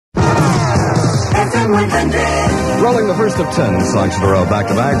FM100. Rolling the first of 10 songs in a row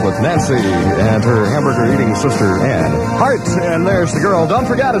back-to-back with Nancy and her hamburger-eating sister, Ann. Heart, and there's the girl. Don't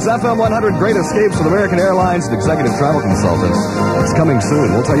forget, it's FM100 Great Escapes with American Airlines and Executive Travel Consultants. It's coming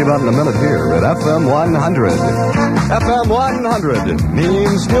soon. We'll tell you about it in a minute here at FM100. FM100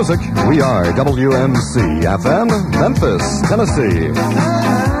 means music. We are WMC-FM, Memphis, Tennessee.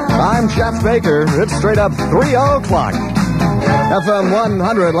 I'm Jeff Baker. It's straight up 3 o'clock.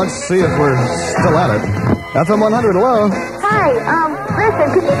 FM100, let's see if we're still at it. FM100, hello. Hi,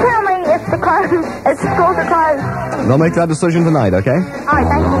 listen, could you tell me if the schools are closed? They'll make that decision tonight, okay? All right,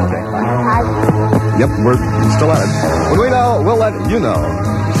 thank you. Okay. Bye. Yep, we're still at it. When we know, we'll let you know.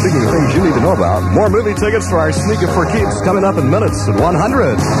 Speaking of things you need to know about, more movie tickets for our Sneak It for Keeps coming up in minutes at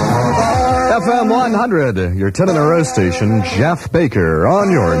 100. FM100, your 10 in a row station, Jeff Baker on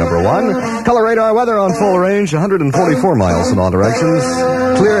your number one. Color radar weather on full range, 144 miles in all directions.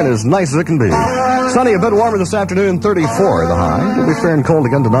 Clear and as nice as it can be. Sunny, a bit warmer this afternoon, 34 the high. It'll be fair and cold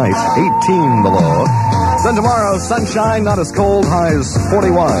again tonight, 18 the low. Then tomorrow, sunshine, not as cold, highs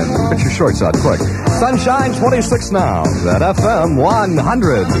 41. Get your shorts out quick. Sunshine, 26 now at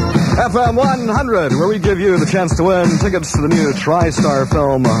FM100. FM100, where we give you the chance to win tickets to the new TriStar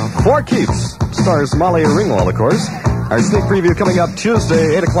film, For Keeps. Stars Molly Ringwald, of course. Our sneak preview coming up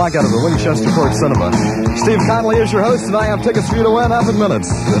Tuesday, 8 o'clock out of the Winchester Court Cinema. Steve Conley is your host, and I have tickets for you to win up in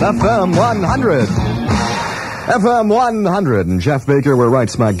minutes at FM100. FM100 and Jeff Baker, we're right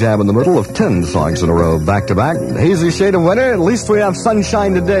smack dab in the middle of 10 songs in a row, back-to-back. Hazy shade of winter. At least we have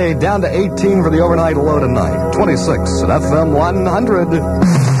sunshine today, down to 18 for the overnight, low tonight. 26 at FM100.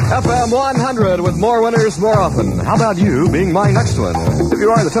 FM100 with more winners more often. How about you being my next one? If you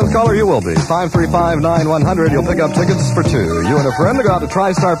are the 10th caller, you will be. 535-9100. You'll pick up tickets for 2. You and a friend to go out to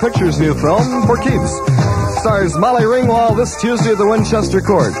TriStar Pictures' new film, For Keeps. Stars Molly Ringwald this Tuesday at the Winchester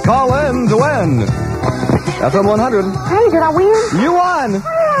Court. Call in to win. FM100. Hey, did I win? You won!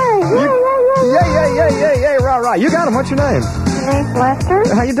 Yay, rah. You got him. What's your name? My name's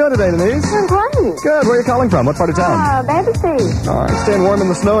Lester. How you doing today, Denise? I'm great. Good. Where are you calling from? What part of town? Babacy. All right. Staying warm in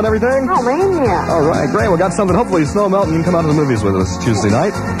the snow and everything? Oh, man, yeah. All right. Great. We got something. Hopefully snow melting. You can come out to the movies with us Tuesday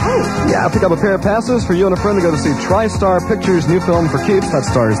night. Hey. Yeah, pick up a pair of passes for you and a friend to go to see TriStar Pictures' new film, For Keeps. That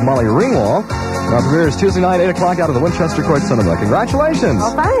stars Molly Ringwald. Our premiere is Tuesday night, 8 o'clock out of the Winchester Court Cinema. Congratulations.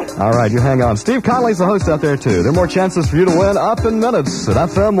 Oh, thanks. All right, you hang on. Steve Conley's the host out there, too. There are more chances for you to win up in minutes at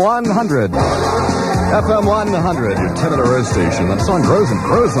FM100. FM100, your 10 in a row station. That song grows and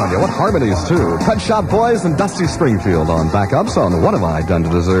grows on you. What harmonies, too. Pet Shop Boys and Dusty Springfield on backups on What Have I Done to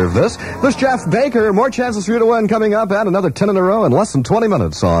Deserve This? This Jeff Baker. More chances for you to win coming up and another 10 in a row in less than 20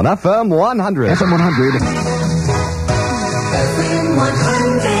 minutes on FM100. FM100.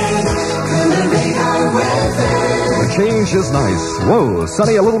 The change is nice. Whoa,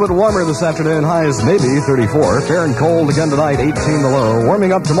 sunny, a little bit warmer this afternoon. Highs maybe 34. Fair and cold again tonight, 18 the low.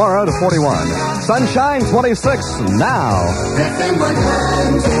 Warming up tomorrow to 41. Sunshine, 26 now.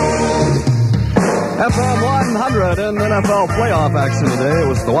 FM100 in NFL playoff action today. It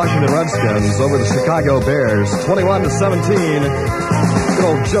was the Washington Redskins over the Chicago Bears, 21-17. Good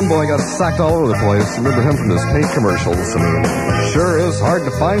old Jim Boy got sacked all over the place. Remember him from his paint commercials. And it sure is hard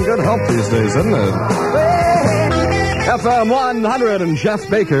to find good help these days, isn't it? FM100 and Jeff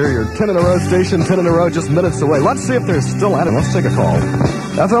Baker, your 10 in a row station, 10 in a row, just minutes away. Let's see if they're still at it. Let's take a call.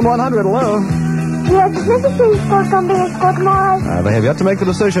 FM100, hello. Yes, is Mississippi Sports going to be in school tomorrow? They have yet to make the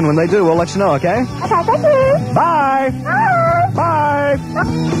decision. When they do, we'll let you know, okay? Okay, thank you. Bye. Bye.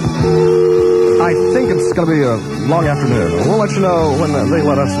 I think it's going to be a long afternoon. We'll let you know when they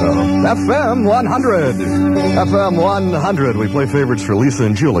let us know. FM100. FM100. We play favorites for Lisa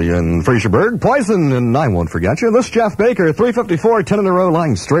and Julie in Fraserburg. Poison, and I won't forget you. This Jeff Baker, 354, 10 in a row,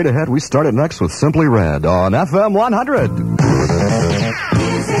 lying straight ahead. We start it next with Simply Red on FM100.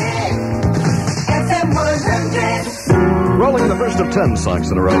 Rolling the first of 10 songs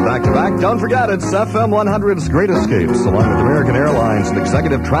in a row, back-to-back. Don't forget, it's FM100's Great Escapes, along with American Airlines and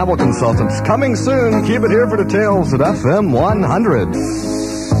Executive Travel Consultants. Coming soon. Keep it here for details at FM100.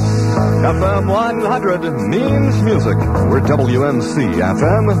 FM100 means music. We're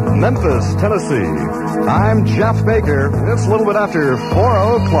WMC-FM, Memphis, Tennessee. I'm Jeff Baker. It's a little bit after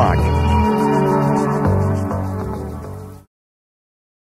 4 o'clock.